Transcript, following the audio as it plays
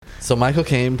So Michael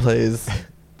Caine plays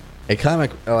a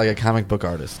comic book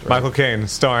artist. Right? Michael Caine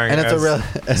starring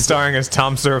as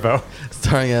Tom Servo.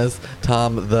 Starring as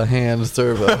Tom the Hand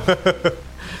Servo.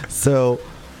 So,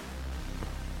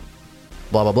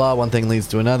 blah, blah, blah. One thing leads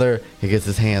to another. He gets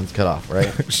his hands cut off,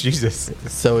 right? Jesus.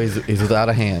 So he's without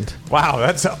a hand. Wow,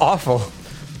 that's awful.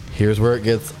 Here's where it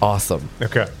gets awesome.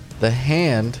 Okay. The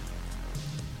hand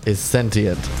is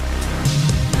sentient.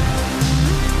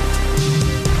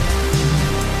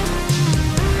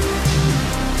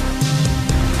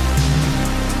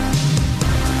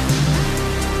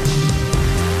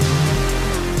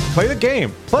 Play the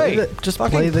game. Play the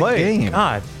game.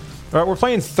 God. All right, we're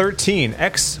playing 13 XIII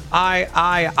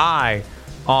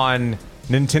on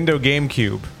Nintendo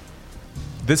GameCube.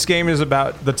 This game is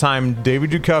about the time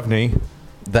David Duchovny,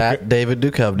 David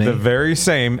Duchovny, the very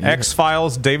same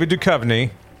X-Files David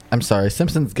Duchovny. I'm sorry,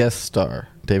 Simpsons guest star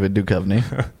David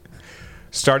Duchovny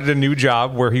started a new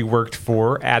job where he worked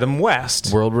for Adam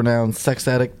West, world-renowned sex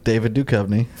addict David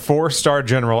Duchovny, 4-star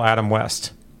General Adam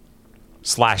West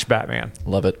 / Batman.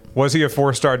 Love it. Was he a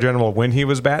 4-star general when he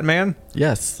was Batman?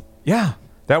 Yes. Yeah,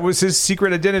 that was his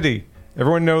secret identity.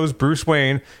 Everyone knows Bruce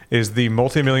Wayne is the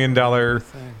multi-billion dollar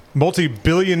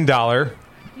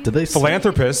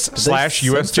philanthropist /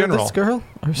 U.S. general. This girl?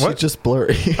 Or is she just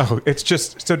blurry? Oh, it's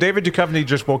just... So David Duchovny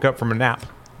just woke up from a nap.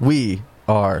 We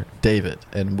are David,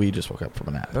 and we just woke up from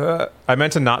a nap. I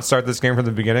meant to not start this game from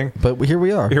the beginning. But here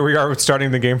we are. Here we are starting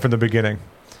the game from the beginning.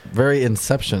 Very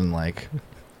Inception-like.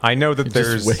 I know that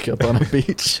just wake up on a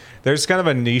beach. There's kind of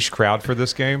a niche crowd for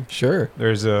this game. Sure.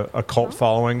 There's a cult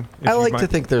following. I like to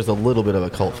think there's a little bit of a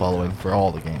cult following for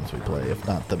all the games we play, if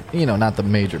not the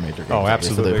major games. Oh,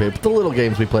 absolutely. But the little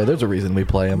games we play, there's a reason we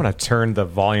play them. I'm going to turn the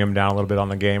volume down a little bit on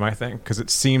the game, I think, because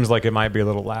it seems like it might be a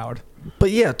little loud.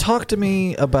 But yeah, talk to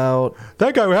me about...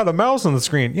 That guy who had a mouse on the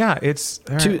screen. Yeah, it's...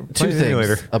 Two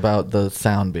things about the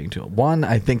sound being too... One,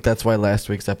 I think that's why last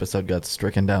week's episode got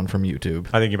stricken down from YouTube.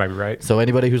 I think you might be right. So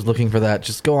anybody who's looking for that,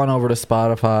 just go on over to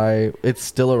Spotify. It's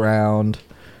still around.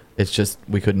 It's just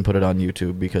we couldn't put it on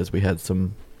YouTube because we had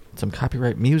some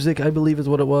copyright music, I believe is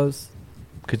what it was.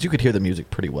 Because you could hear the music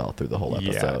pretty well through the whole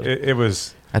episode. Yeah, it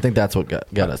was... I think that's what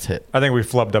got us hit. I think we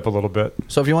flubbed up a little bit.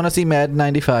 So if you want to see Madden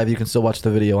 95, you can still watch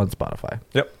the video on Spotify.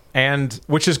 Yep. And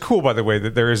which is cool, by the way,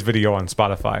 that there is video on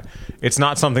Spotify. It's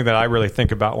not something that I really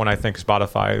think about when I think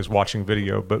Spotify is watching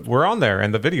video, but we're on there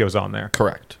and the video's on there.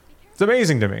 Correct. It's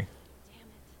amazing to me.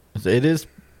 It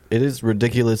is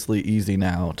ridiculously easy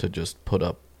now to just put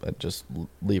up and just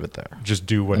leave it there. Just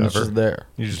do whatever. And it's just there.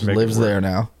 You just it lives there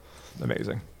now.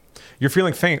 Amazing. You're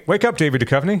feeling faint. Wake up, David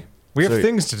Duchovny. We have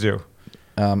things to do.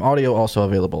 Audio also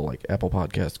available like Apple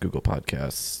Podcasts, Google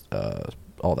Podcasts,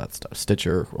 all that stuff.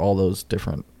 Stitcher, all those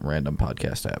different random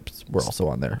podcast apps. We're also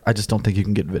on there. I just don't think you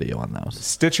can get video on those.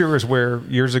 Stitcher is where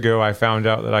years ago I found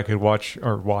out that I could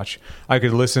I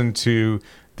could listen to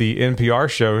the NPR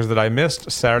shows that I missed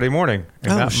Saturday morning.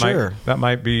 And that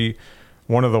might be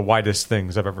one of the widest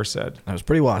things I've ever said. That was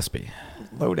pretty waspy.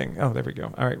 Loading. Oh, there we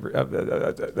go. All right.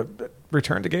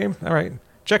 Return to game. All right.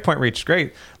 Checkpoint reached.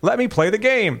 Great. Let me play the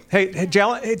game. Hey,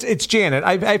 it's Janet.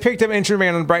 I picked up Injured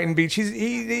Man on Brighton Beach.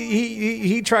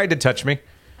 He tried to touch me.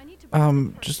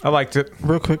 Just I liked it.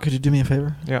 Real quick, could you do me a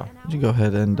favor? Yeah. Could you go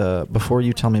ahead and before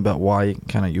you tell me about why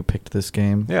you picked this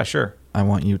game? Yeah, sure. I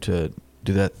want you to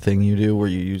do that thing you do where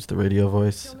you use the radio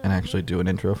voice and actually do an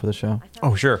intro for the show.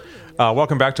 Oh, sure.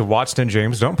 Welcome back to Watched and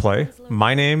James Don't Play.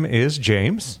 My name is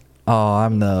James. Oh,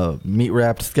 I'm the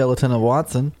meat-wrapped skeleton of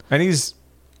Watson. And he's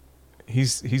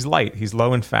light. He's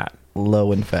low in fat.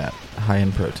 Low in fat, high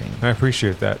in protein. I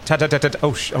appreciate that.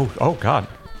 Oh, God.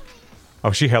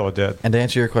 Oh, she hella dead. And to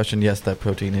answer your question, yes, that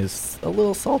protein is a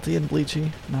little salty and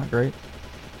bleachy. Not great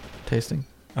tasting.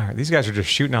 All right, these guys are just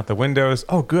shooting out the windows.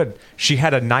 Oh, good. She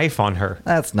had a knife on her.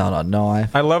 That's not a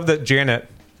knife. I love that Janet,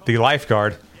 the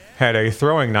lifeguard, had a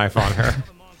throwing knife on her.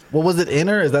 Well, was it in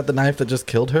her? Is that the knife that just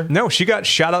killed her? No, she got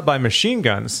shot up by machine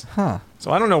guns. Huh. So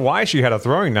I don't know why she had a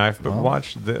throwing knife, but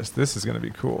watch this. This is going to be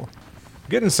cool.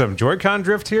 Getting some Joy-Con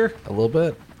drift here. A little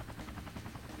bit.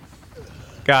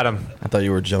 Got him. I thought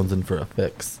you were jonesing for a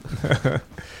fix.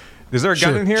 Is there a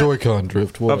gun in here? Joy-Con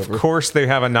drift, whatever. Of course they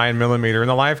have a 9mm in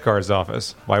the lifeguard's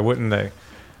office. Why wouldn't they?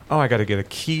 Oh, I got to get a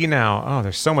key now. Oh,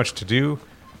 there's so much to do.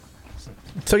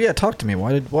 So yeah, talk to me.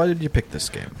 Why did you pick this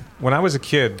game? When I was a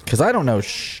kid... Because I don't know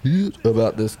shit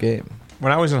about this game.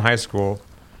 When I was in high school,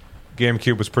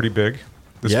 GameCube was pretty big.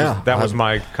 That was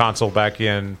my console back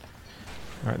in...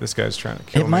 All right, this guy's trying to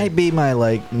kill me. It might be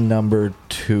my, number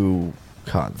 2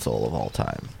 console of all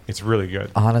time. It's really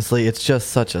good. Honestly, it's just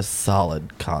such a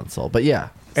solid console. But yeah,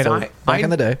 and back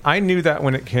in the day. I knew that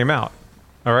when it came out.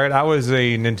 All right, I was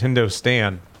a Nintendo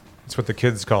stan That's what the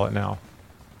kids call it now.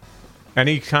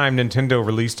 Anytime Nintendo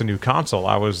released a new console,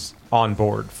 I was on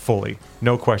board fully.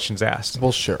 No questions asked.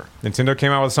 Well, sure. Nintendo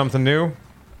came out with something new.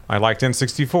 I liked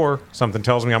N64. Something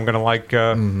tells me I'm going to like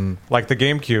the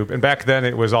GameCube. And back then,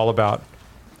 it was all about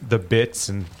the bits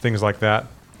and things like that.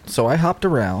 So I hopped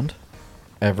around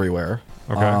everywhere.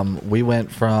 Okay. We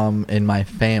went from, in my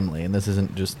family, and this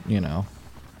isn't just, this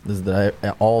is that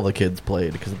all the kids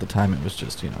played, because at the time it was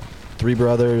just, 3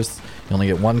 brothers. You only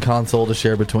get one console to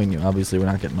share between you. Obviously, we're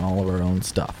not getting all of our own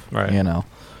stuff. Right.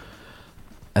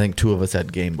 I think 2 of us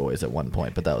had Game Boys at one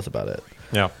point, but that was about it.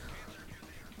 Yeah.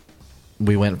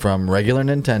 We went from regular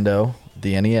Nintendo,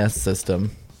 the NES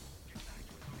system,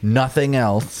 nothing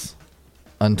else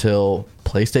until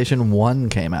PlayStation 1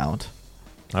 came out.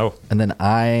 Oh. And then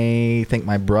I think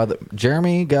my brother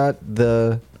Jeremy got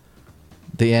the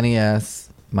NES.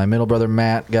 My middle brother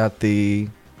Matt got the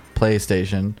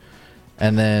PlayStation.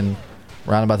 And then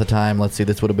around about the time, let's see,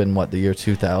 this would have been what, the year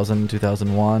 2000,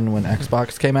 2001 when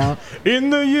Xbox came out? In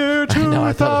the year 2000. I know,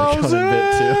 I thought of the Conan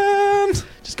bit too.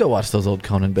 Just go watch those old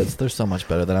Conan bits. They're so much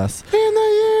better than us. In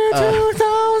the year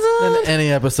 2000. Than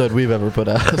any episode we've ever put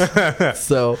out.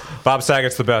 So Bob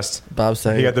Saget's the best. Bob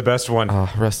Saget. He had the best one. Oh,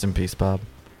 rest in peace, Bob.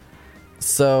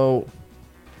 So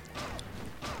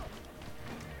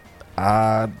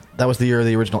that was the year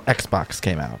the original Xbox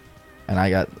came out, and I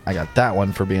got that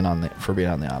one for being on the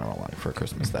honor roll for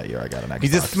Christmas that year. I got an Xbox.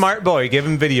 He's a smart boy. Give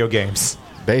him video games.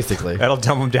 Basically, That'll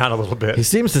dumb him down a little bit. he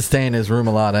seems to stay in his room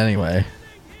a lot anyway,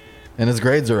 and his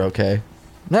grades are okay.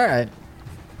 All right,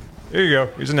 Here you go.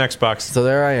 Here's an Xbox. so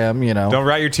there I am. Don't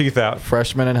rat your teeth out.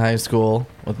 Freshman in high school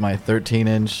with my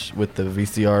 13-inch with the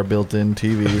VCR built-in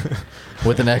TV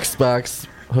with an Xbox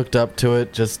hooked up to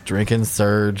it, just drinking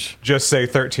Surge. Just say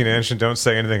 13-inch and don't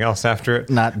say anything else after it.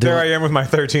 There I am with my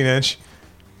 13-inch.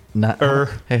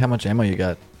 Hey, how much ammo you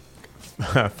got?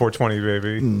 420,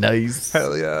 baby. Nice.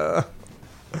 Hell yeah.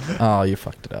 Oh, you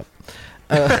fucked it up.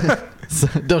 So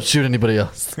don't shoot anybody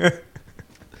else.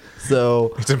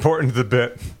 So It's important to the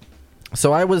bit.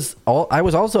 So I was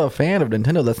also a fan of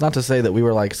Nintendo. That's not to say that we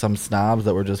were like some snobs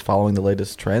that were just following the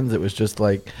latest trends. It was just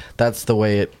like that's the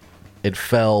way it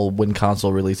fell when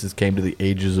console releases came to the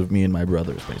ages of me and my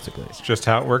brothers, basically. It's just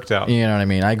how it worked out. You know what I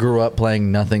mean? I grew up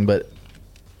playing nothing but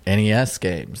NES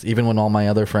games. Even when all my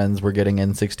other friends were getting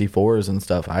N64s and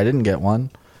stuff, I didn't get one.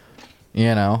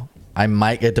 I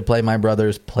might get to play my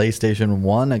brother's PlayStation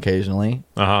 1 occasionally.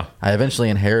 Uh-huh. I eventually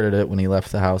inherited it when he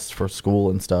left the house for school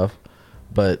and stuff.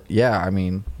 But yeah, I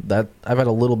mean, that I've had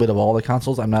a little bit of all the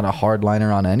consoles. I'm not a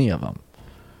hardliner on any of them.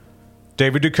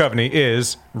 David Duchovny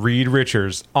is Reed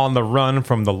Richards on the run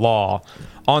from the law,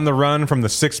 on the run from the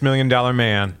 $6 million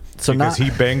man, because he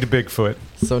banged Bigfoot.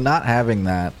 So not having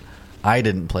that, I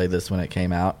didn't play this when it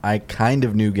came out. I kind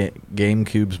of knew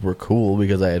GameCubes were cool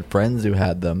because I had friends who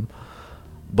had them.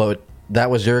 But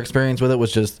that was your experience with it,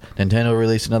 was just Nintendo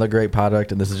released another great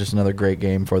product, and this is just another great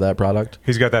game for that product?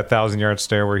 He's got that 1,000-yard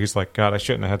stare where he's like, God, I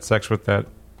shouldn't have had sex with that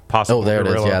possible there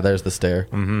gorilla. it is. Yeah, there's the stare.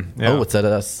 Mm-hmm. Yeah. Oh, it's at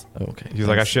us. Okay. He's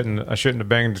like, I shouldn't have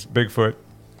banged Bigfoot.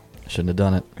 Shouldn't have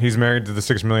done it. He's married to the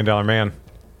 $6 million man.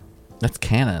 That's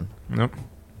canon. Nope.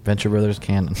 Venture Brothers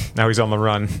canon. Now he's on the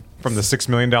run from the $6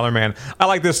 million man. I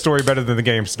like this story better than the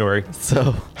game story.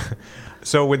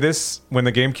 So with this, when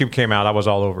the GameCube came out, I was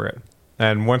all over it.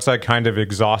 And once I kind of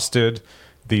exhausted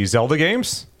the Zelda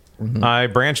games, I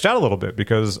branched out a little bit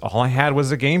because all I had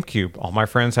was a GameCube. All my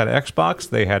friends had Xbox.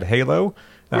 They had Halo.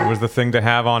 That was the thing to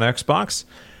have on Xbox.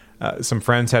 Some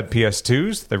friends had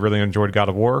PS2s. They really enjoyed God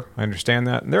of War. I understand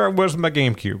that. And there was my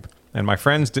GameCube. And my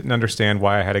friends didn't understand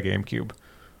why I had a GameCube.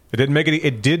 It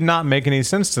did not make any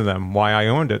sense to them why I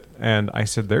owned it. And I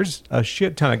said, there's a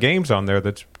shit ton of games on there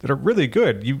that are really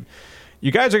good.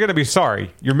 You guys are going to be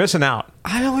sorry. You're missing out.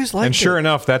 I always liked it. And sure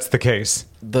enough, that's the case.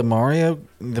 The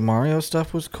Mario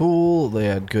stuff was cool. They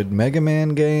had good Mega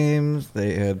Man games.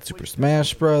 They had Super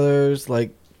Smash Brothers.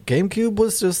 Like, GameCube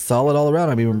was just solid all around.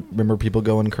 I mean, remember people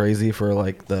going crazy for,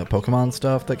 like, the Pokemon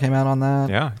stuff that came out on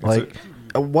that? Yeah. Like,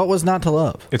 what was not to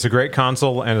love? It's a great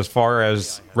console, and as far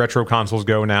as retro consoles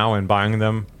go now and buying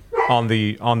them on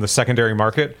the secondary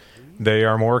market, they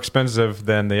are more expensive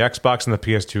than the Xbox and the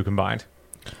PS2 combined.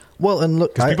 Well, and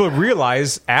look, because people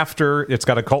realize after it's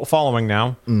got a cult following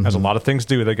now, as a lot of things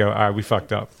do, they go, all right, we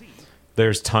fucked up.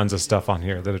 There's tons of stuff on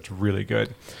here that it's really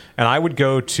good. And I would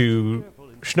go to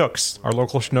Schnucks. Our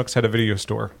local Schnucks had a video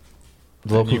store.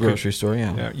 The local grocery store,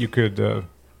 yeah. Yeah, you could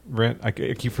rent. I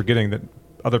keep forgetting that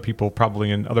other people probably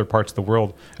in other parts of the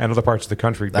world and other parts of the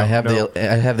country don't know. I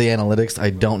have the analytics. I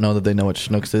don't know that they know what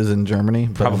Schnucks is in Germany,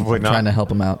 but probably I'm not. Trying to help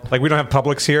them out. Like, we don't have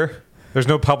Publix here. There's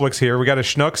no Publix here. We got a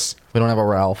Schnucks. We don't have a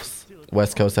Ralph's.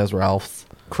 West Coast has Ralph's.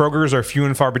 Kroger's are few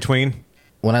and far between.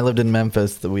 When I lived in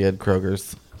Memphis, we had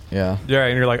Kroger's. Yeah. Yeah,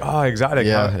 and you're like, oh, exotic.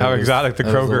 Yeah, How exotic the it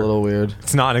was Kroger. a little weird.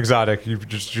 It's not exotic. You're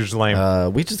just lame.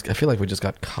 I feel like we just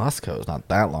got Costco's not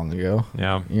that long ago.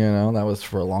 Yeah. You know, that was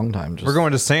for a long time. We're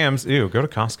going to Sam's. Ew, go to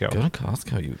Costco. Go to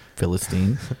Costco, you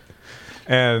Philistine.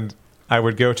 And I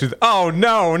would go to oh,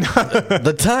 no.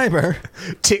 The timer.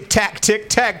 Tick, tack, tick,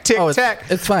 tack, tick, tack.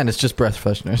 It's fine. It's just breath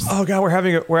fresheners. Oh, God, we're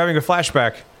having a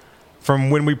flashback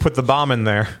from when we put the bomb in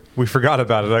there. We forgot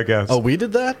about it, I guess. Oh, we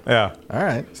did that? Yeah. All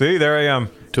right. See, there I am.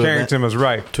 Carrington was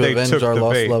right. To They avenge took our the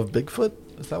lost bait. love,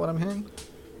 Bigfoot? Is that what I'm hearing?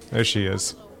 There she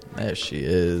is. There she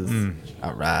is.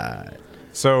 All right.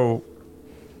 So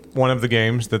one of the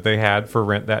games that they had for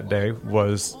rent that day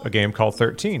was a game called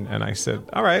 13. And I said,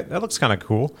 all right, that looks kind of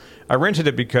cool. I rented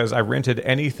it because I rented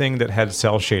anything that had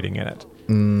cell shading in it.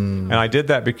 And I did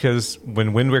that because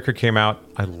when Wind Waker came out,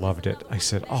 I loved it. I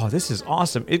said, oh, this is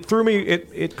awesome. It threw me,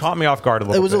 it caught me off guard a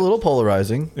little bit. It was a little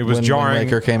polarizing. It was when jarring. Wind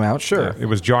Waker came out, sure. It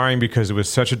was jarring because it was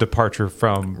such a departure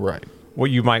from what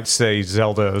you might say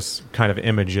Zelda's kind of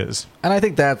images. And I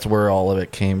think that's where all of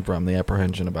it came from, the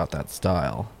apprehension about that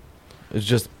style. It's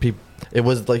just it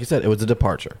was, like you said, it was a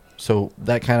departure. So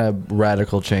that kind of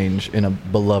radical change in a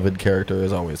beloved character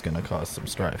is always going to cause some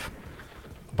strife.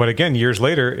 But again, years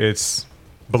later, it's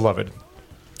beloved.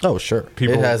 Oh, sure.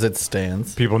 It has its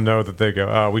stands. People know that they go,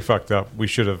 oh, we fucked up. We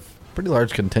should have. Pretty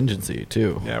large contingency,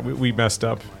 too. Yeah, we messed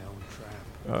up.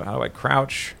 How do I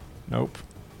crouch? Nope.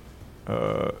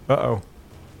 Uh-oh.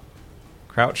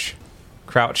 Crouch.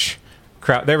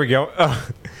 There we go.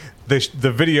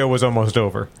 The video was almost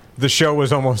over. The show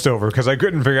was almost over because I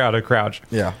couldn't figure out how to crouch.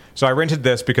 Yeah. So I rented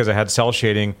this because I had cell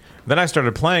shading. Then I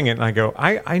started playing it, and I go,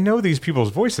 I know these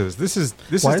people's voices.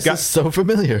 Why is this so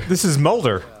familiar? This is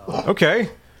Mulder. Okay.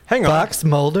 Hang on. Fox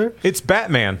Mulder? It's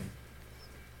Batman.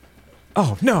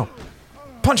 Oh, no.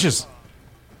 Punches.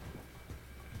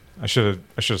 I should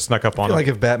have snuck up on him. I feel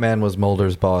like if Batman was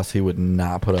Mulder's boss, he would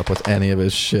not put up with any of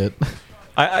his shit.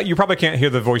 You probably can't hear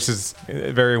the voices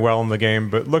very well in the game,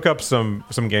 but look up some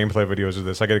gameplay videos of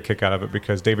this. I get a kick out of it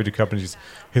because David Duchovny's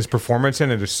his performance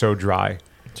in it is so dry.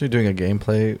 So you're doing a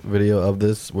gameplay video of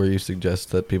this where you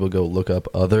suggest that people go look up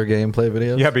other gameplay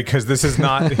videos? Yeah, because this is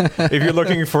not... if you're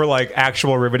looking for like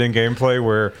actual riveting gameplay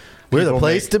where... We're the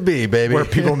place to be, baby. Where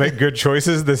people make good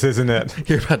choices, this isn't it.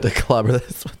 You're about to clobber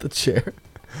this with the chair.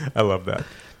 I love that.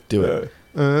 Do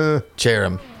it. Chair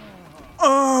him.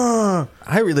 I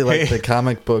really like the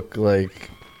comic book like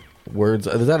words.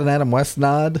 Is that an Adam West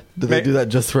nod? Did they do that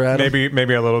just for Adam?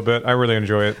 Maybe a little bit. I really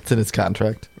enjoy it. It's in his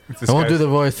contract. I won't do the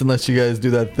voice unless you guys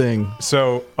do that thing.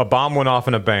 So a bomb went off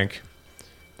in a bank.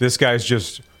 This guy's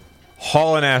just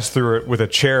hauling ass through it with a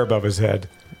chair above his head,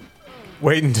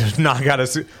 waiting to knock out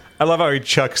his... I love how he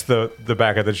chucks the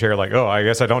back of the chair like, oh, I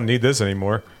guess I don't need this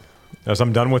anymore. As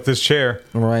I'm done with this chair.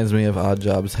 It reminds me of Odd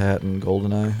Job's hat and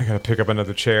GoldenEye. I gotta pick up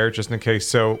another chair just in case.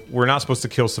 So we're not supposed to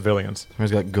kill civilians. He's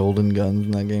got golden guns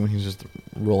in that game. He's just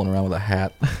rolling around with a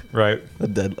hat. Right. I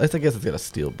guess it's got a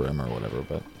steel brim or whatever,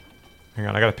 but... Hang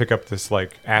on, I gotta pick up this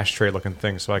like ashtray looking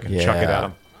thing so I can chuck it at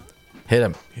him. Hit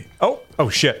him. Oh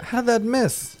shit. How did that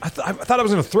miss? I thought I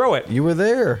was gonna throw it. You were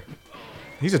there.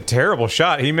 He's a terrible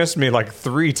shot. He missed me like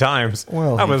 3 times.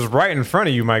 Well, I was right in front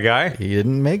of you, my guy. He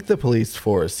didn't make the police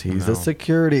force. He's a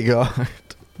security guard.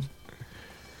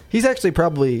 He's actually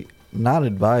probably not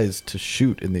advised to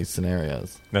shoot in these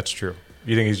scenarios. That's true.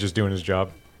 You think he's just doing his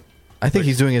job? I think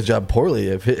he's doing his job poorly.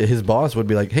 If his boss would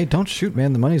be like, "Hey, don't shoot,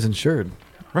 man. The money's insured."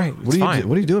 Right. What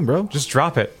are you doing, bro? Just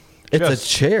drop it. It's a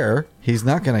chair. He's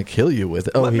not going to kill you with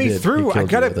it. Oh, Let me through. I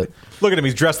gotta look at him.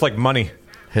 He's dressed like money.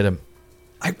 Hit him.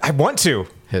 I want to.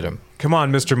 Hit him. Come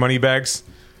on, Mr. Moneybags.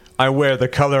 I wear the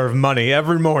color of money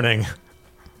every morning.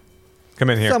 Come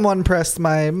in here. Someone pressed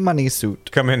my money suit.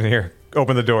 Come in here.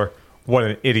 Open the door. What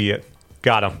an idiot.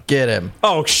 Got him. Get him.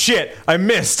 Oh, shit. I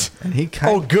missed.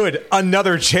 And good.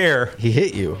 Another chair. He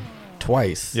hit you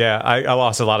twice. Yeah, I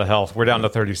lost a lot of health. We're down to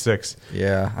 36.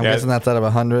 Yeah. I'm guessing that's out of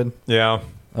 100. Yeah.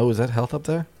 Oh, is that health up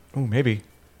there? Oh, maybe.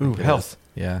 Ooh, health.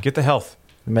 Yeah. Get the health.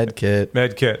 Med kit.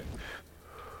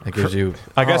 That gives you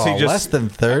less than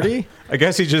 30? I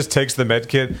guess he just takes the med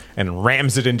kit and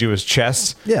rams it into his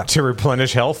chest to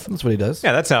replenish health. That's what he does.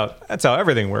 Yeah, that's how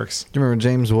everything works. Do you remember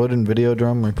James Wood in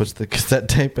Videodrome where he puts the cassette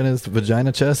tape in his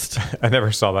vagina chest? I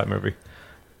never saw that movie.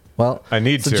 Well, I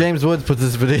need to. James Woods puts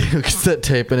his video cassette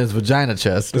tape in his vagina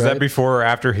chest. Was that before or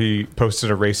after he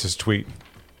posted a racist tweet?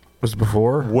 Was it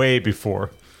before? Way before.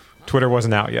 Twitter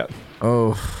wasn't out yet.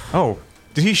 Oh.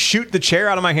 Did he shoot the chair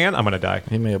out of my hand? I'm going to die.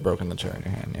 He may have broken the chair in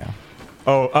your hand, yeah.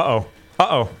 Oh,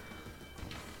 uh-oh.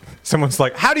 Someone's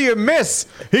like, how do you miss?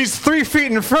 He's 3 feet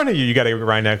in front of you. You got to get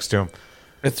right next to him.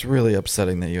 It's really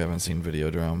upsetting that you haven't seen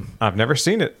Videodrome. I've never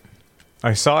seen it.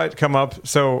 I saw it come up.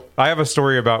 So I have a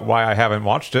story about why I haven't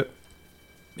watched it.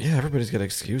 Yeah, everybody's got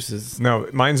excuses. No,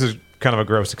 mine's a kind of a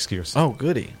gross excuse. Oh,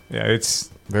 goody. Yeah, it's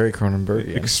Very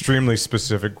Cronenbergian. extremely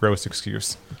specific, gross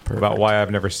excuse Perfect. about why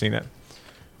I've never seen it.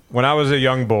 When I was a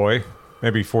young boy,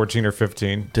 maybe 14 or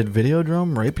 15, Did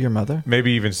Videodrome rape your mother?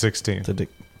 maybe even 16. Did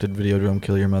Videodrome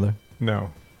kill your mother?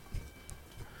 No.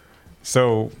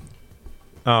 So,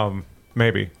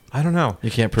 maybe. I don't know.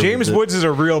 You can't prove James it. Woods is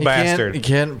a real bastard. You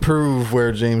can't prove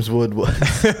where James Wood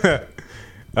was.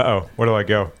 Uh-oh. Where do I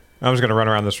go? I'm just going to run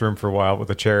around this room for a while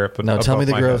with a chair. No, tell me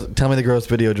the gross. Tell me the gross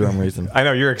Videodrome reason. I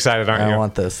know you're excited, aren't you? I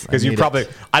want this because you probably.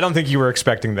 I don't think you were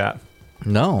expecting that.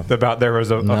 No. About there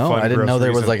was a No, fun, I didn't gross know there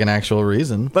was reason. like an actual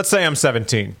reason. Let's say I'm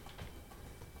 17.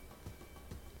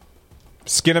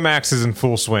 Skinamax is in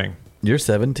full swing. You're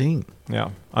 17. Yeah,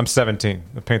 I'm 17.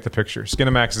 To paint the picture,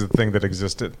 Skinamax is a thing that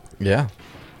existed. Yeah,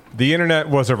 The internet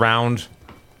was around.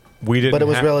 We didn't. but it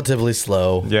was relatively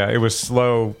slow. Yeah, it was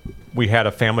slow. We had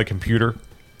a family computer.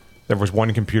 There was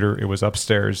one computer. It was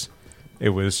upstairs. It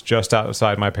was just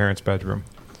outside my parents' bedroom.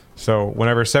 So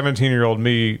whenever 17-year-old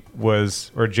me was,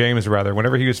 or James rather,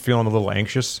 whenever he was feeling a little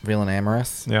anxious, Feeling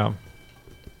amorous. yeah,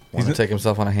 Want to take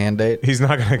himself on a hand date? he's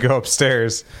not going to go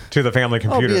upstairs to the family Oh,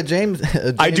 computer. be a James.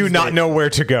 I do not know where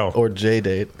to go. Or J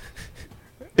date.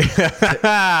 Take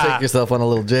yourself on a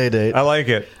little J date. I like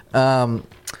it. Um,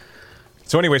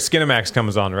 So anyway, Skinamax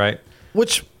comes on, right?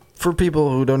 which, for people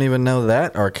who don't even know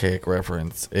that archaic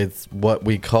reference, it's what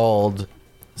we called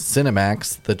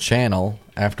Cinemax, the channel,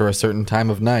 after a certain time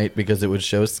of night because it would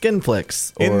show skin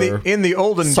flicks or In the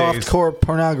olden days, softcore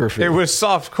pornography. it was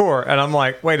softcore, and I'm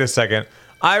like, wait a second.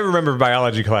 I remember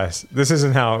biology class. This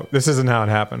isn't how it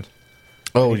happened.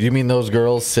 Oh, you mean those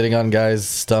girls sitting on guys'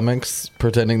 stomachs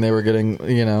pretending they were getting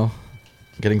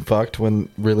fucked when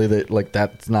really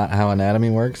that's not how anatomy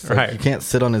works? Like, Right. You can't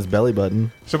sit on his belly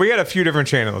button. So we had a few different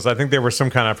channels. I think there was some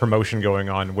kind of promotion going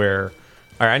on where,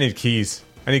 all right, I need keys.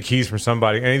 I need keys from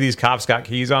somebody. Any of these cops got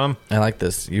keys on them? I like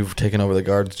this. You've taken over the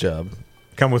guard's job.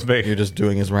 Come with me. You're just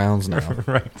doing his rounds now.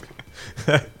 Right.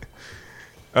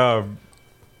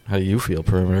 How do you feel,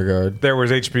 perimeter guard? There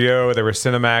was HBO, there was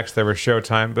Cinemax, there was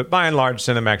Showtime, but by and large,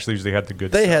 Cinemax usually had the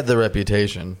good They stuff. had the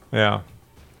reputation. Yeah.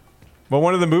 Well,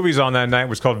 one of the movies on that night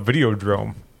was called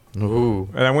Videodrome. Ooh.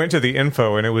 And I went to the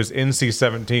info, and it was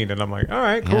NC-17, and I'm like, all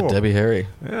right, cool. Yeah, Debbie Harry.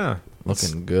 Yeah.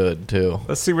 Looking good, too.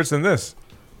 Let's see what's in this.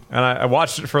 And I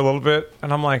watched it for a little bit,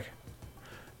 and I'm like,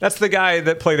 that's the guy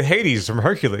that played Hades from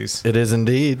Hercules. It is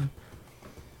indeed.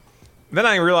 Then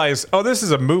I realized, oh, this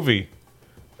is a movie.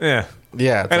 Yeah.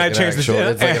 Yeah, it's And like I changed the actual,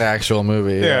 channel. it's like an actual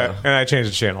movie. Yeah. Yeah. And I changed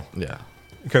the channel. Yeah.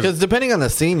 Because Because depending on the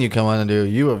scene you come on and do,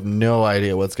 you have no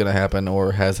idea what's going to happen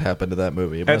or has happened to that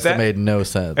movie. It must have made no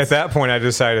sense. at that point, I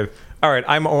decided, all right,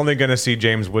 I'm only going to see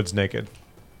James Woods naked.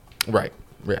 Right.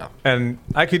 Yeah. And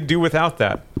I could do without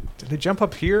that. Did they jump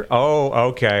up here? Oh,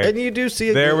 okay. And you do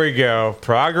see There we go.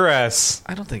 Progress.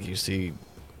 I don't think you see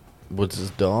Woods'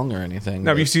 dong or anything.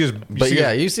 No, but you see his.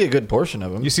 you see a good portion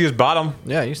of him. You see his bottom.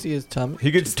 Yeah, you see his tummy.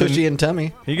 He gets tushy and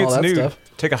tummy. He gets all that nude. stuff.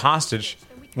 Take a hostage.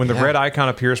 When the Yeah. red icon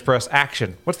appears, press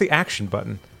action. What's the action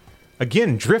button?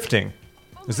 Again, drifting.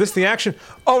 Is this the action?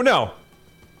 Oh no.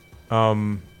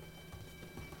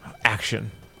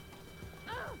 Action.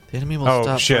 The enemy will Oh,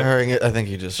 stop shit. firing it. I think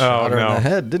you just shot her in no. the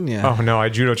head, didn't you? Oh no, I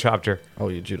judo chopped her. Oh,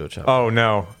 you judo chop. Oh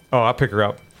no. Oh, I'll pick her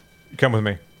up. Come with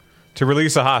me. To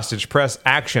release a hostage, press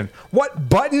action. What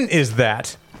button is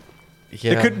that?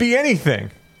 yeah. It could be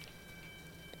anything.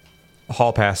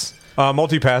 Hall pass.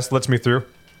 Multi-pass lets me through.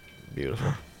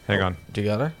 Beautiful. Hang on. Do you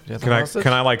got her? Do you have the Can I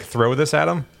hostage? like throw this at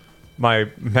him? My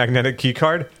magnetic key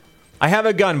card? I have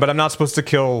a gun, but I'm not supposed to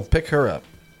kill pick her up?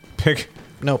 pick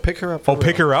No, pick her up. Oh,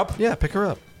 pick her up? Yeah, pick her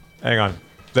up. Hang on.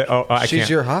 I She's can't.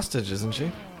 your hostage, isn't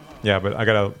she? Yeah, but I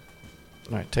got to All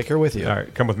right, take her with you. all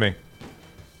right, come with me.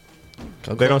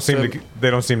 Go They don't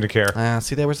close seem to care.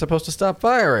 See, they were supposed to stop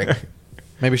firing.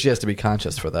 Maybe she has to be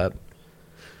conscious for that.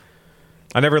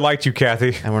 I never liked you,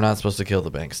 Kathy. And we're not supposed to kill the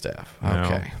bank staff. No.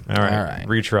 Okay. All right.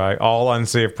 Retry. All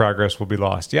unsaved progress will be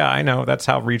lost. Yeah, I know. That's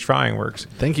how retrying works.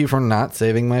 Thank you for not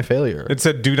saving my failure. It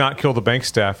said, do not kill the bank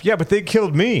staff. Yeah, but they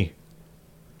killed me.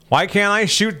 Why can't I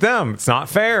shoot them? It's not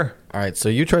fair. All right, so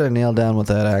you try to nail down what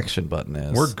that action button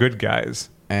is. We're good guys.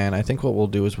 And I think what we'll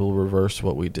do is we'll reverse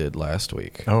what we did last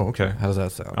week. Oh, okay. How does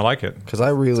that sound? I like it. Because I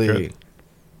really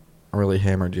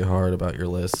hammered you hard about your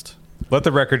list. Let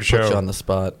the record Put you show on the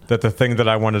spot. that the thing that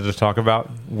I wanted to talk about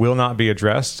will not be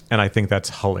addressed, and I think that's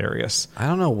hilarious. I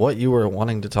don't know what you were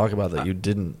wanting to talk about that you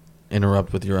didn't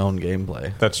interrupt with your own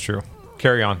gameplay. That's true.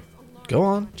 Carry on. Go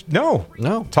on. No.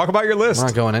 Talk about your list. We're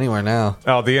not going anywhere now.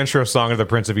 Oh, the intro song of the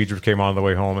Prince of Egypt came on the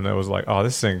way home, and it was like, oh,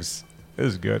 this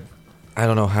is good. I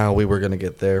don't know how we were going to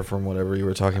get there from whatever you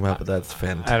were talking about, but that's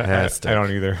fantastic. I don't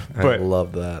either. I But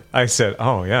love that. I said,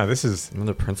 oh, yeah, this is... I'm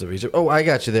the Prince of Egypt. Oh, I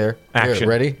got you there. Action. Here,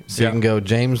 ready? So Yeah. you can go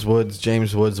James Woods.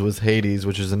 James Woods was Hades,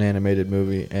 which is an animated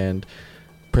movie, and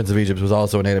Prince of Egypt was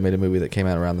also an animated movie that came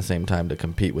out around the same time to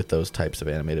compete with those types of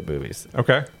animated movies.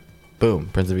 Okay. Boom,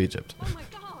 Prince of Egypt. Oh my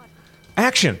god.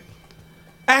 Action.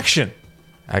 Action.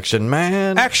 Action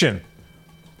man. Action.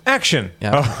 Action.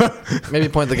 Yeah. Maybe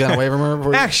point the gun away from her.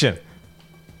 Before you... Action.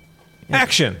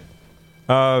 Action.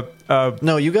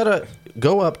 No, you gotta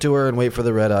go up to her and wait for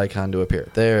the red icon to appear.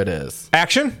 There it is.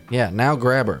 Action. Yeah, now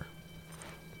grab her.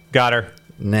 Got her.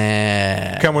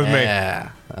 Nah. Come with me. I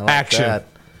like Action. that.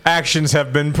 Actions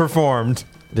have been performed.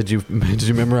 Did you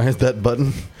memorize that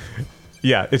button?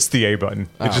 Yeah, it's the A button.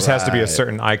 It just has to be a Alright.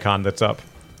 certain icon that's up.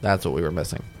 That's what we were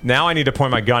missing. Now I need to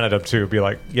point my gun at him too. Be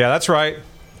like, yeah, that's right.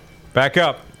 Back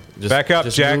up. Back up,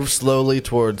 just Jack. Move slowly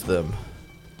towards them.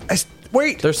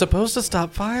 Wait. They're supposed to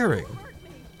stop firing.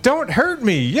 Don't hurt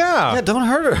me. Yeah. Yeah, don't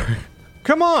hurt her.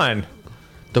 Come on.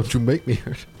 Don't you make me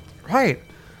hurt. Right.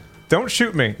 Don't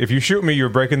shoot me. If you shoot me, you're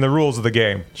breaking the rules of the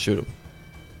game. Shoot him.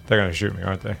 They're going to shoot me,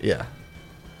 aren't they? Yeah.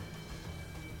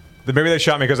 Maybe they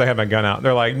shot me because I had my gun out.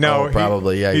 They're like, no.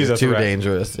 Probably. Yeah, he's you're a too threat.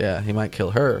 dangerous. Yeah, he might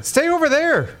kill her. Stay over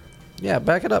there. Yeah,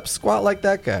 back it up. Squat like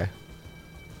that guy.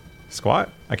 Squat?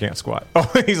 I can't squat. Oh,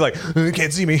 he's like, you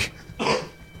can't see me.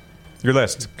 Your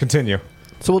list. Continue.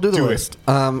 So we'll do the Do it. list.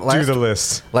 Do the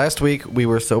list. Last week, we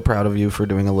were so proud of you for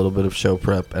doing a little bit of show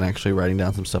prep and actually writing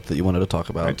down some stuff that you wanted to talk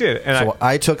about. I did, and so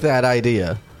I took that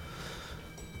idea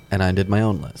and I did my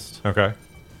own list. Okay.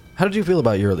 How did you feel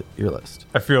about your list?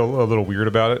 I feel a little weird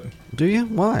about it. Do you?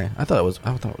 Why? I thought it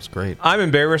was great. I'm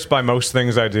embarrassed by most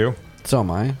things I do. So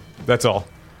am I. That's all.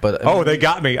 But I mean, They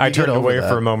got me. I you get turned over away that.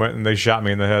 for a moment and they shot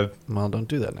me in the head. Well, don't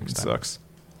do that next It time. sucks.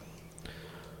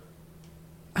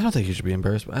 I don't think you should be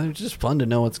embarrassed. But it's just fun to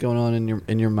know what's going on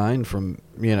in your mind from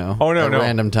Oh, no, at no.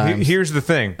 random times. Here's the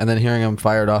thing. And then hearing them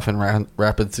fired off in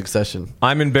rapid succession.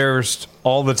 I'm embarrassed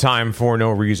all the time for no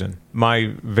reason.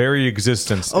 My very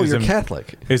existence Oh, you're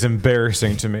Catholic. is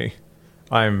embarrassing to me.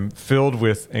 I'm filled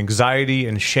with anxiety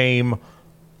and shame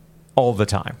all the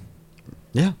time.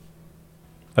 Yeah.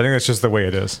 I think that's just the way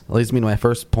it is. That leads me to my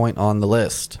first point on the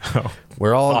list. Oh,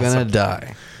 We're all awesome. gonna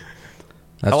die.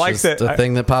 That's I like just that- the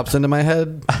thing that pops into my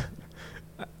head.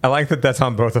 I like that that's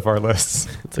on both of our lists.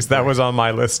 'Cause that was on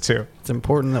my list too. It's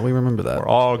important that we remember that. We're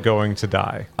all going to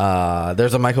die.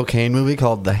 There's a Michael Caine movie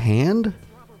called The Hand.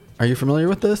 Are you familiar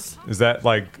with this? Is that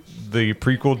like the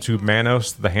prequel to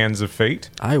Manos, The Hands of Fate?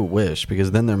 I wish,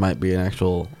 because then there might be an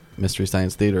actual Mystery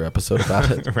Science Theater episode about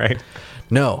it. Right?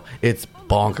 No, it's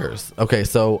bonkers. Okay,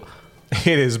 so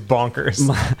It is bonkers.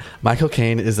 Michael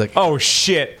Caine is like, Oh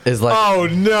shit. Is like- oh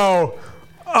no.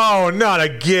 Oh, not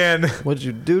again. what'd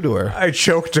you do to her? I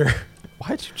choked her.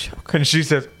 Why'd you choke? And she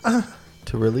said,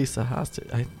 To release a hostage.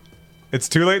 it's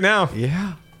too late now.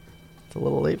 Yeah. It's a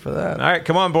little late for that. All right,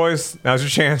 come on, boys. Now's your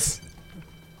chance.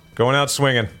 Going out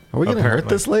swinging. Are we going to hurt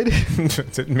apparently. this lady?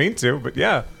 Didn't mean to, but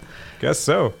yeah. Guess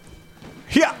so.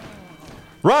 Yeah.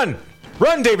 Run.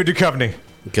 Run, David Duchovny.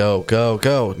 Go, go,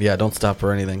 go. Yeah, don't stop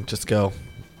for anything. Just go.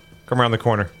 Come around the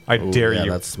corner. I Ooh, dare yeah,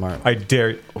 you. that's smart. I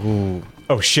dare you. Ooh.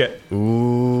 Oh, shit.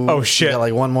 Ooh. Oh, shit. You got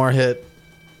like one more hit.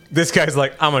 This guy's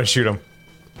like, I'm going to shoot him.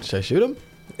 Should I shoot him?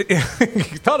 He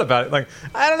thought about it. Like,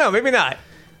 I don't know. Maybe not.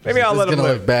 Maybe I'll let It's him going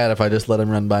to live. look bad if I just let him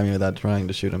run by me without trying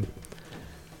to shoot him.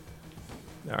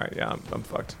 All right, yeah, I'm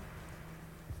fucked.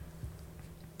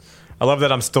 I love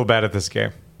that I'm still bad at this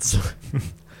game.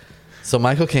 So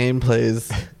Michael Caine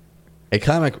plays a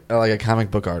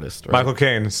comic book artist, right? Michael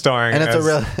Caine starring And it's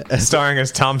as, starring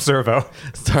as Tom Servo.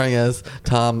 starring as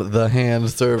Tom the Hand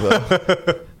Servo.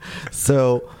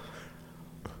 So,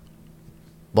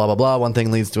 blah blah blah. One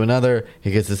thing leads to another.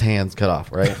 He gets his hands cut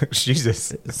off, right?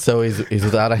 Jesus. So he's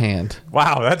without a hand.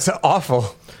 Wow, that's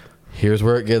awful. Here's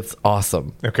where it gets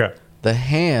awesome. Okay. The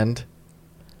hand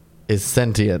is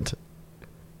sentient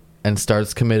and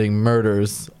starts committing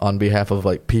murders on behalf of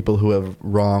like people who have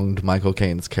wronged Michael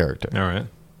Caine's character. All right.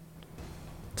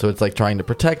 So it's like trying to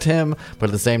protect him, but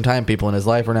at the same time, people in his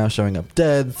life are now showing up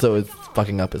dead, so it's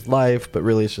fucking up his life. But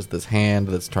really, it's just this hand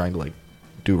that's trying to like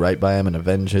do right by him and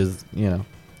avenge his,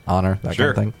 honor, that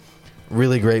Sure. kind of thing.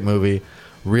 Really great movie,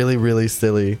 really, really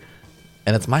silly,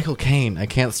 and it's Michael Caine. I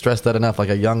can't stress that enough. Like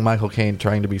a young Michael Caine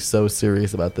trying to be so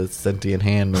serious about this sentient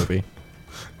hand movie.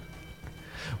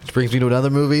 Which brings me to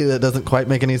another movie that doesn't quite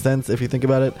make any sense if you think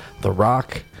about it. The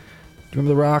Rock you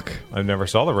remember The Rock? I never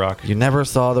saw The Rock. You never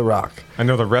saw The Rock. I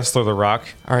know the wrestler The Rock.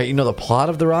 All right, you know the plot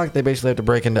of The Rock? They basically have to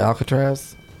break into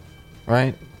Alcatraz,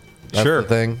 right? That's Sure. the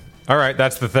thing. All right,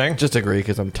 that's the thing. Just agree,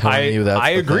 because I'm telling you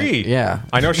I the agree. thing. Yeah.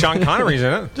 I know Sean Connery's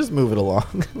in it. Just move it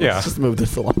along. Yeah. Let's just move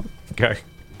this along. Okay.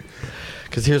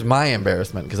 Because here's my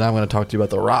embarrassment, because I'm going to talk to you about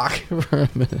The Rock for a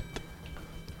minute.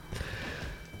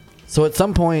 So at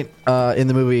some point in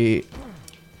the movie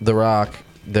The Rock,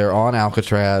 they're on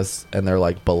Alcatraz, and they're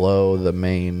like below the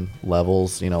main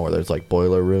levels, you know, where there's like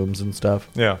boiler rooms and stuff.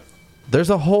 Yeah. There's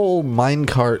a whole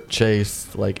minecart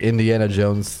chase, like Indiana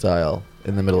Jones style,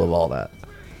 in the middle of all that.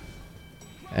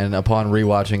 And upon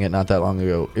rewatching it not that long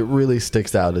ago, it really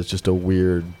sticks out as just a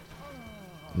weird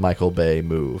Michael Bay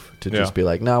move to just be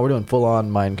like, no, we're doing full-on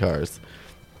mine cars.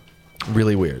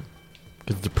 Really weird.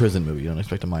 Because it's a prison movie. You don't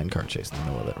expect a minecart chase in the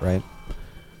middle of it, right?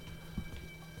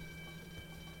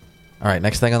 All right,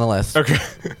 next thing on the list. Okay.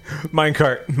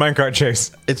 Minecart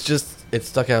chase. It's just, it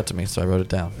stuck out to me, so I wrote it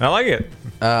down. I like it.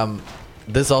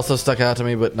 This also stuck out to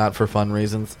me, but not for fun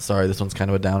reasons. Sorry, this one's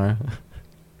kind of a downer.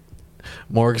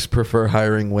 Morgues prefer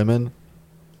hiring women.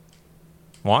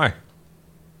 Why?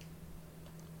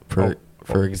 For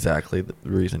exactly the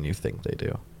reason you think they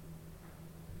do.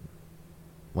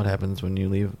 What happens when you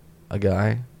leave a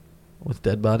guy with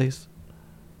dead bodies?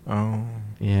 Oh.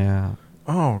 Yeah.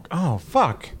 Oh,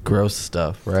 fuck. Gross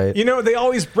stuff, right? You know, they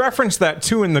always reference that,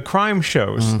 too, in the crime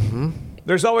shows. Mm-hmm.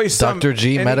 There's always some... Dr.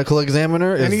 G, medical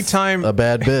examiner, is anytime, a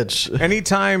bad bitch.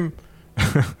 Anytime...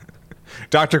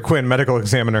 Dr. Quinn, medical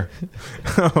examiner.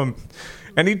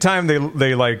 Anytime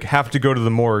they like have to go to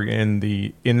the morgue in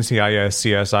the NCIS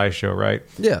CSI show, right?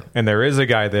 Yeah. And there is a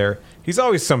guy there. He's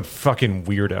always some fucking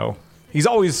weirdo. He's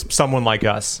always someone like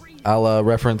us. I'll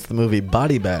reference the movie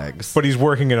Body Bags. But he's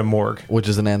working in a morgue. Which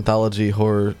is an anthology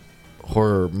horror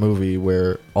movie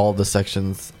where all the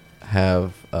sections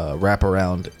have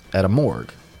wraparound at a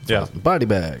morgue. Yeah. Body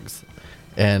Bags.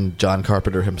 And John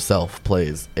Carpenter himself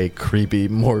plays a creepy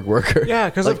morgue worker. Yeah,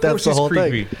 because like, of course that's the whole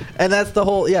creepy. Thing. And that's the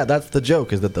whole, that's the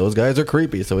joke, is that those guys are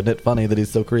creepy. So isn't it funny that he's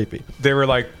so creepy? They were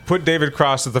like, put David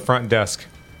Cross at the front desk.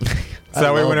 So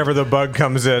that way whenever the bug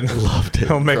comes in,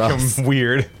 he'll make him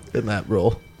weird. In that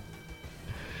role.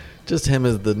 Just him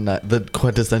as the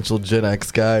quintessential Gen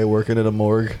X guy working in a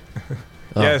morgue.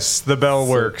 Oh. Yes, the bell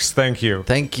works. Thank you.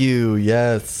 Thank you.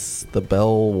 Yes, the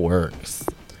bell works.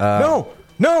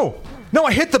 No,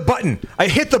 I hit the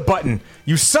button.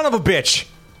 You son of a bitch.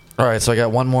 All right, so I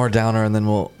got one more downer, and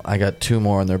then I got two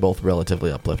more, and they're both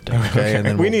relatively uplifting. Okay, and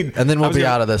then we'll be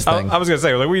out of this thing. I was gonna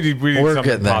say, like, we need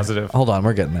something positive. Hold on,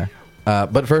 we're getting there.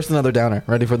 But first, another downer.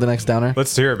 Ready for the next downer?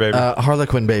 Let's hear it, baby.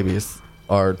 Harlequin babies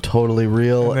are totally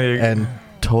real and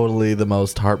totally the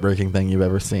most heartbreaking thing you've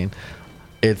ever seen.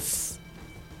 It's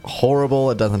horrible.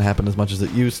 It doesn't happen as much as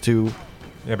it used to.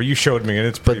 Yeah, but you showed me, and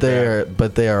it's pretty bad.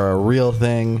 But they are a real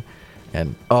thing,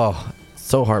 and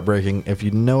so heartbreaking. If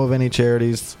you know of any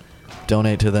charities,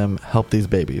 donate to them. Help these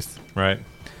babies. Right.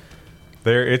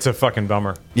 It's a fucking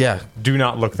bummer. Yeah. Do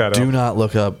not look that up. Do not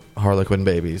look up Harlequin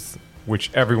babies.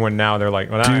 Which everyone now, they're like,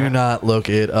 well, do not look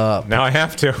it up. Now I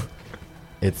have to.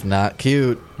 It's not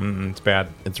cute. It's bad.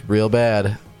 It's real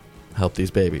bad. Help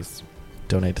these babies.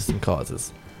 Donate to some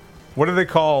causes. What do they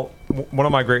call one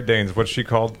of my Great Danes? What's she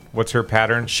called? What's her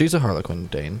pattern? She's a Harlequin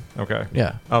Dane. Okay.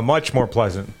 Yeah. A much more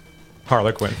pleasant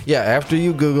Harlequin. Yeah, after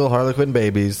you Google Harlequin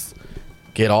babies,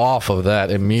 get off of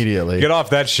that immediately. Get off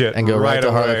that shit and go right to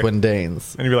away. This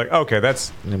Danes. And you'd be like, okay,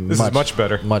 this is much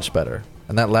better. Much better.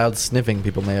 And that loud sniffing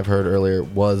people may have heard earlier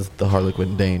was the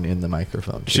Harlequin Dane in the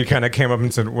microphone. She kind of came up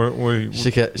and said,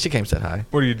 she came and said hi.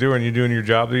 What are you doing? You doing your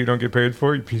job that you don't get paid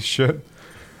for, you piece of shit?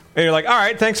 And you're like, all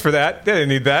right, thanks for that. They didn't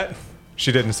need that.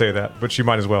 She didn't say that, but she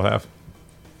might as well have.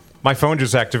 My phone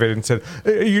just activated and said,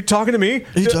 "Are you talking to me?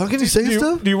 Are you talking? You saying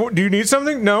stuff? Do you need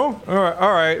something? No?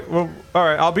 All right. Well, all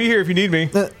right. I'll be here if you need me.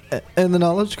 And the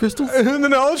knowledge crystals? And the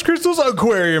knowledge crystals?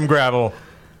 Aquarium gravel.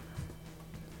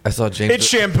 I saw James... It's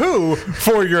shampoo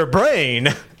for your brain.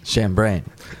 Shambrain.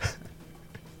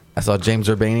 I saw James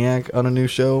Urbaniak on a new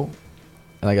show,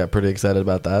 and I got pretty excited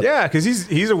about that. Yeah, because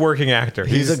he's a working actor.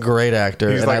 He's a great actor,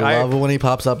 and like, I love when he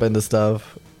pops up into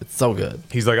stuff. It's so good.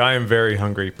 He's like, I am very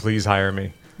hungry. Please hire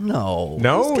me. No.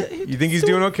 You think he's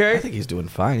doing okay? I think he's doing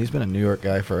fine. He's been a New York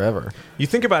guy forever. You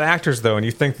think about actors, though, and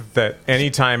you think that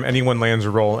anytime anyone lands a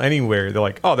role anywhere, they're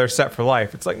like, oh, they're set for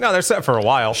life. It's like, no, they're set for a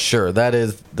while. Sure, that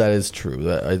is true.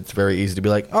 It's very easy to be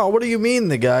like, oh, what do you mean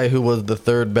the guy who was the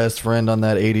third best friend on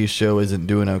that 80s show isn't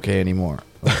doing okay anymore?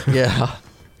 Like,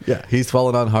 yeah, he's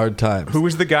fallen on hard times. Who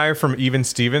was the guy from Even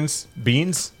Stevens?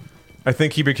 Beans? I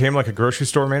think he became like a grocery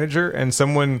store manager, and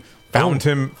someone found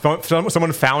him.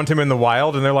 Someone found him in the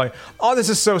wild, and they're like, "Oh, this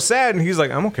is so sad." And he's like,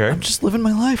 "I'm okay. I'm just living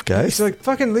my life, guys." He's like,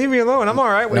 "Fucking leave me alone. I'm all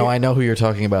right." No, I know who you're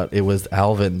talking about. It was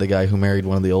Alvin, the guy who married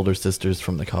one of the older sisters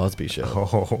from the Cosby Show.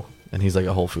 Oh, And he's like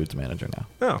a Whole Foods manager now.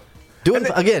 no,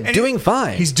 Doing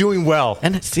fine. He's doing well.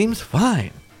 And it seems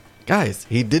fine. Guys,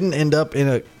 he didn't end up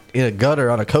in a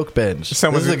gutter on a coke bench. This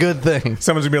is a good thing.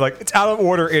 Someone's gonna be like, "It's out of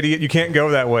order, idiot. You can't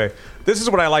go that way." This is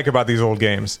what I like about these old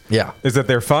games. Yeah. Is that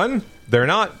they're fun, they're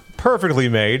not perfectly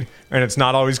made, and it's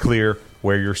not always clear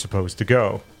where you're supposed to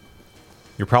go.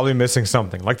 You're probably missing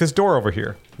something, like this door over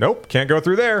here. Nope, can't go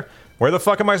through there. Where the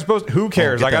fuck am I supposed to? Who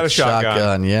cares? I got a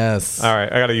shotgun. Yes. All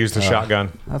right, I got to use the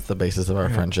shotgun. That's the basis of our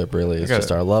friendship, really. It's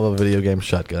just our love of video game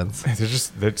shotguns.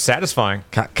 They're satisfying.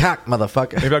 Cock,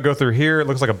 motherfucker. Maybe I'll go through here. It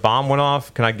looks like a bomb went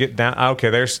off. Can I get down? Okay,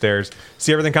 there's stairs.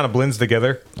 See, everything kind of blends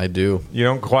together. I do. You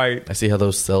don't quite. I see how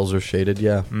those cells are shaded,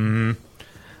 yeah. Mm-hmm.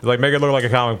 Like, make it look like a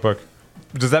comic book.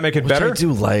 Does that make it better? I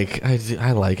do like.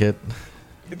 I like it.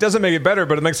 It doesn't make it better,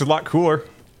 but it makes it a lot cooler.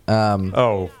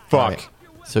 Oh, fuck. Right.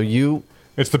 So you...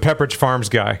 It's the Pepperidge Farms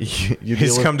guy.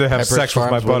 He's come to have sex with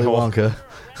my butthole.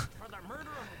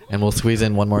 And we'll squeeze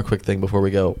in one more quick thing before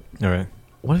we go. All right.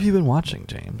 What have you been watching,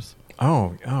 James?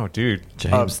 Oh, dude.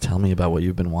 James, tell me about what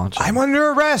you've been watching. I'm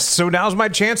under arrest, so now's my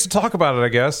chance to talk about it, I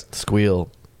guess.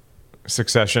 Squeal.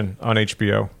 Succession on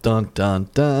HBO. Dun, dun,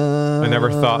 dun. I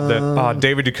never thought that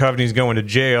David Duchovny's going to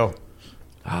jail.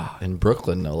 In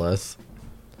Brooklyn, no less.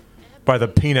 By the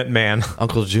Peanut Man.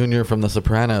 Uncle Junior from The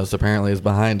Sopranos apparently is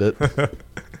behind it.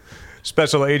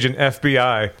 Special Agent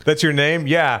FBI. That's your name?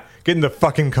 Yeah. Get in the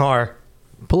fucking car.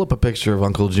 Pull up a picture of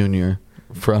Uncle Junior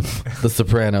from The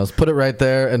Sopranos. Put it right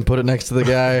there and put it next to the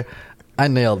guy. I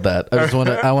nailed that. I want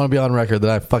to be on record that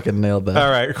I fucking nailed that.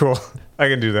 All right, cool. I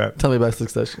can do that. Tell me about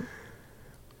Succession.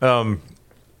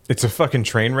 It's a fucking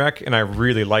train wreck, and I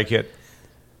really like it.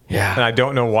 Yeah. And I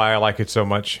don't know why I like it so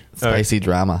much. Spicy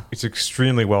drama. It's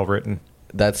extremely well written.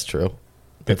 That's true.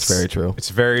 That's very true.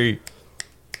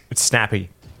 It's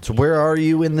snappy. So where are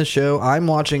you in the show? I'm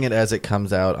watching it as it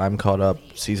comes out. I'm caught up.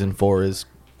 Season 4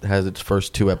 has its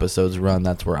first 2 episodes run.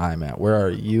 That's where I'm at. Where are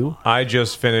you? I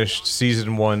just finished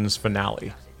season 1's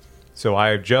finale. So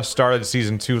I just started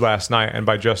season 2 last night, and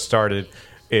by just started,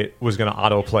 it was going to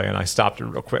autoplay, and I stopped it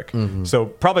real quick. Mm-hmm. So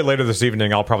probably later this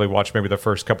evening, I'll probably watch maybe the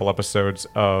first couple episodes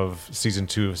of season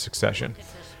 2 of Succession.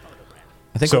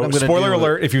 I think so. Spoiler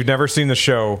alert: if you've never seen the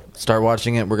show, start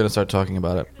watching it. We're going to start talking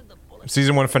about it.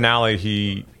 Season 1 finale,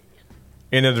 he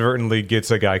inadvertently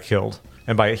gets a guy killed,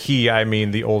 and by he I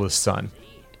mean the oldest son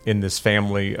in this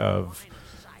family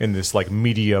in this like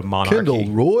media monarchy. Kendall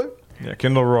Roy. Yeah,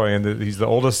 Kendall Roy, and he's the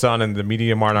oldest son in the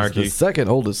media monarchy. He's the second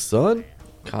oldest son.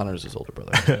 Connor's his older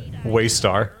brother.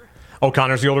 Waystar. Oh,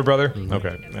 Connor's the older brother? Mm-hmm. Okay,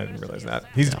 I didn't realize that.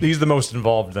 He's the most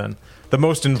involved then. The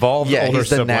most involved older he's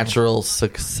the sibling. natural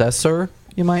successor,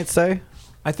 you might say.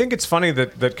 I think it's funny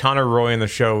that Connor Roy in the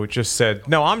show just said,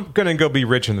 "No, I'm going to go be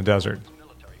rich in the desert.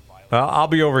 I'll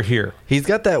be over here." He's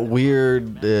got that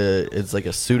weird, it's like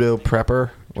a pseudo prepper,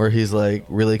 where he's like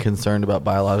really concerned about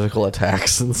biological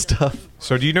attacks and stuff.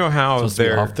 So do you know how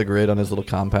they're off the grid on his little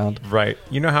compound? Right.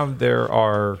 You know how there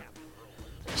are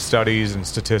studies and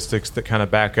statistics that kind of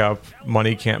back up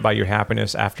money can't buy you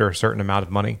happiness after a certain amount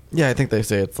of money? Yeah, I think they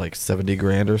say it's like 70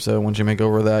 grand or so. Once you make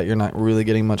over that, you're not really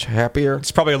getting much happier.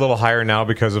 It's probably a little higher now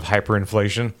because of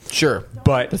hyperinflation. Sure.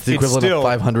 But it's the equivalent of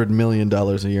 $500 million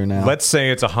a year now. Let's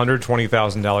say it's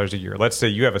 $120,000 a year. Let's say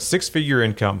you have a 6-figure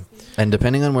income. And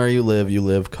depending on where you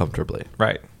live comfortably.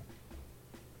 Right.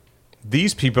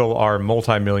 These people are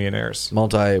multimillionaires.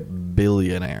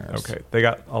 Multi-billionaires. Okay. They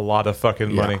got a lot of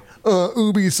fucking money.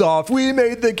 Ubisoft, we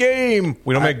made the game.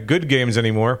 We don't make good games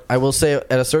anymore. I will say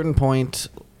at a certain point,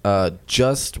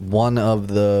 just one of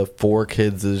the 4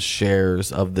 kids'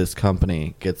 shares of this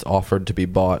company gets offered to be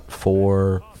bought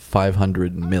for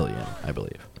 $500 million, I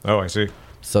believe. Oh, I see.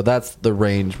 So that's the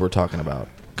range we're talking about.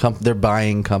 They're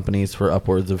buying companies for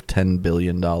upwards of $10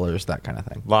 billion, that kind of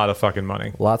thing. A lot of fucking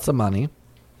money. Lots of money.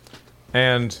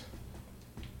 And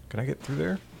can I get through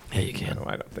there? Yeah, you can. No,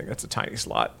 I don't think that's a tiny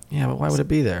slot. Yeah, but why would it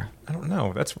be there? I don't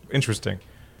know. That's interesting.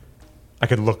 I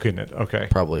could look in it. Okay,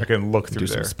 probably. I can look through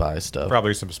there. Some spy stuff.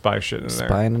 Probably some spy shit in there.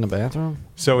 Spying in the bathroom.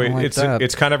 So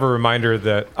it's kind of a reminder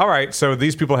that all right. So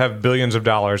these people have billions of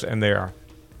dollars and they are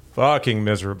fucking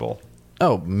miserable.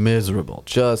 Oh, miserable!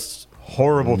 Just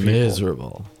horrible people.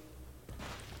 Miserable.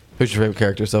 Who's your favorite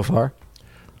character so far?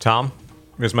 Tom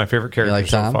is my favorite character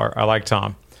so far. I like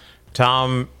Tom.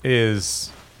 Tom is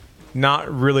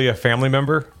not really a family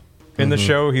member in the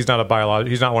show. He's not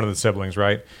he's not one of the siblings,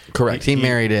 right? Correct. He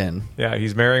married in. Yeah,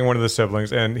 he's marrying one of the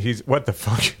siblings, and he's what the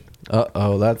fuck?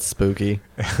 Uh-oh, that's spooky.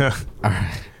 All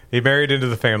right. He married into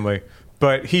the family,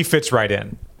 but he fits right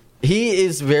in. He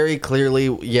is very clearly,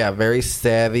 very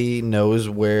savvy, knows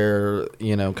where,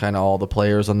 kind of all the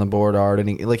players on the board are. And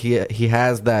he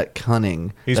has that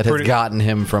cunning has gotten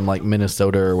him from like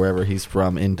Minnesota or wherever he's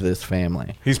from into this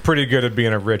family. He's pretty good at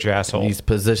being a rich asshole. He's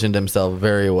positioned himself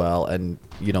very well, and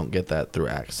you don't get that through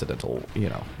accidental,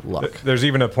 luck. There's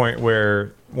even a point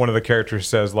where one of the characters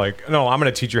says like, no, I'm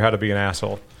going to teach you how to be an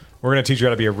asshole. We're going to teach you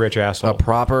how to be a rich asshole. A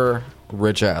proper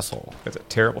rich asshole. That's a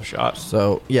terrible shot.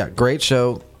 So, yeah, great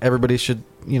show. Everybody should,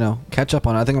 catch up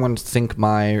on it. I think I'm going to sync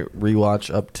my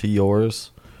rewatch up to yours.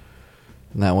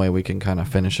 And that way we can kind of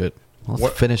finish it.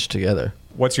 Let's finish together.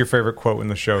 What's your favorite quote in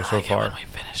the show so far? When we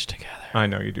finish together. I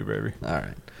know you do, baby. All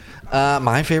right.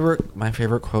 My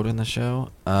favorite quote in the show.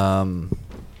 I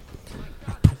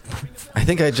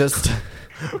think I just...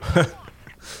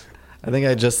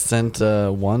 sent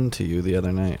one to you the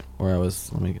other night where I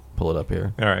was... Let me pull it up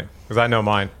here. All right, because I know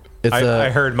mine. I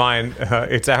heard mine.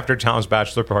 It's after Tom's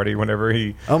bachelor party whenever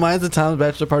he... Oh, mine's the Tom's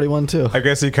bachelor party one, too. I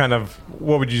guess he kind of...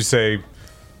 What would you say?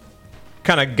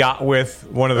 Kind of got with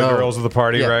one of the girls of the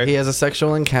party, right? He has a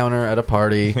sexual encounter at a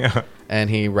party, yeah. And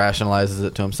he rationalizes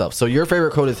it to himself. So your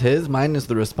favorite quote is his. Mine is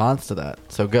the response to that.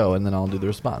 So go, and then I'll do the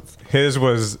response. His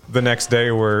was the next day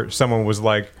where someone was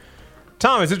like,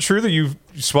 Tom, is it true that you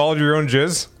swallowed your own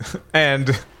jizz?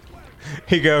 And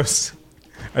he goes,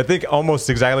 I think almost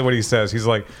exactly what he says. He's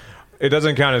like, it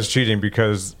doesn't count as cheating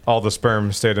because all the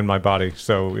sperm stayed in my body.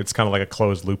 So it's kind of like a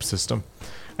closed loop system.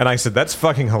 And I said, that's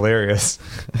fucking hilarious.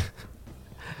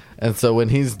 And so when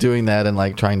he's doing that and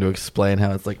like trying to explain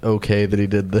how it's like okay that he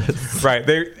did this. Right.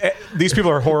 These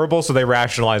people are horrible, so they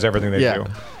rationalize everything they do.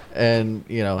 And,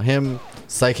 him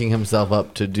psyching himself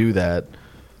up to do that,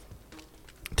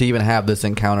 to even have this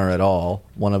encounter at all,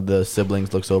 one of the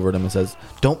siblings looks over at him and says,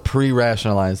 don't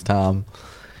pre-rationalize, Tom.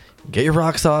 Get your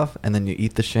rocks off, and then you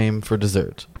eat the shame for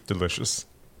dessert. Delicious.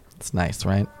 It's nice,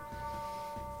 right?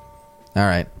 All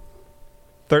right.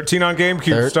 13 on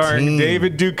GameCube, starring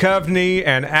David Duchovny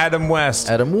and Adam West.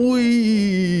 Adam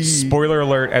West. Spoiler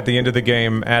alert, at the end of the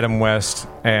game, Adam West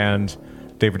and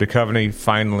David Duchovny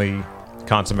finally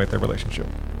consummate their relationship.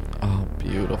 Oh,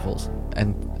 beautiful.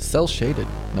 And cel-shaded,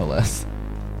 no less.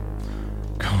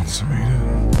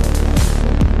 Consummated.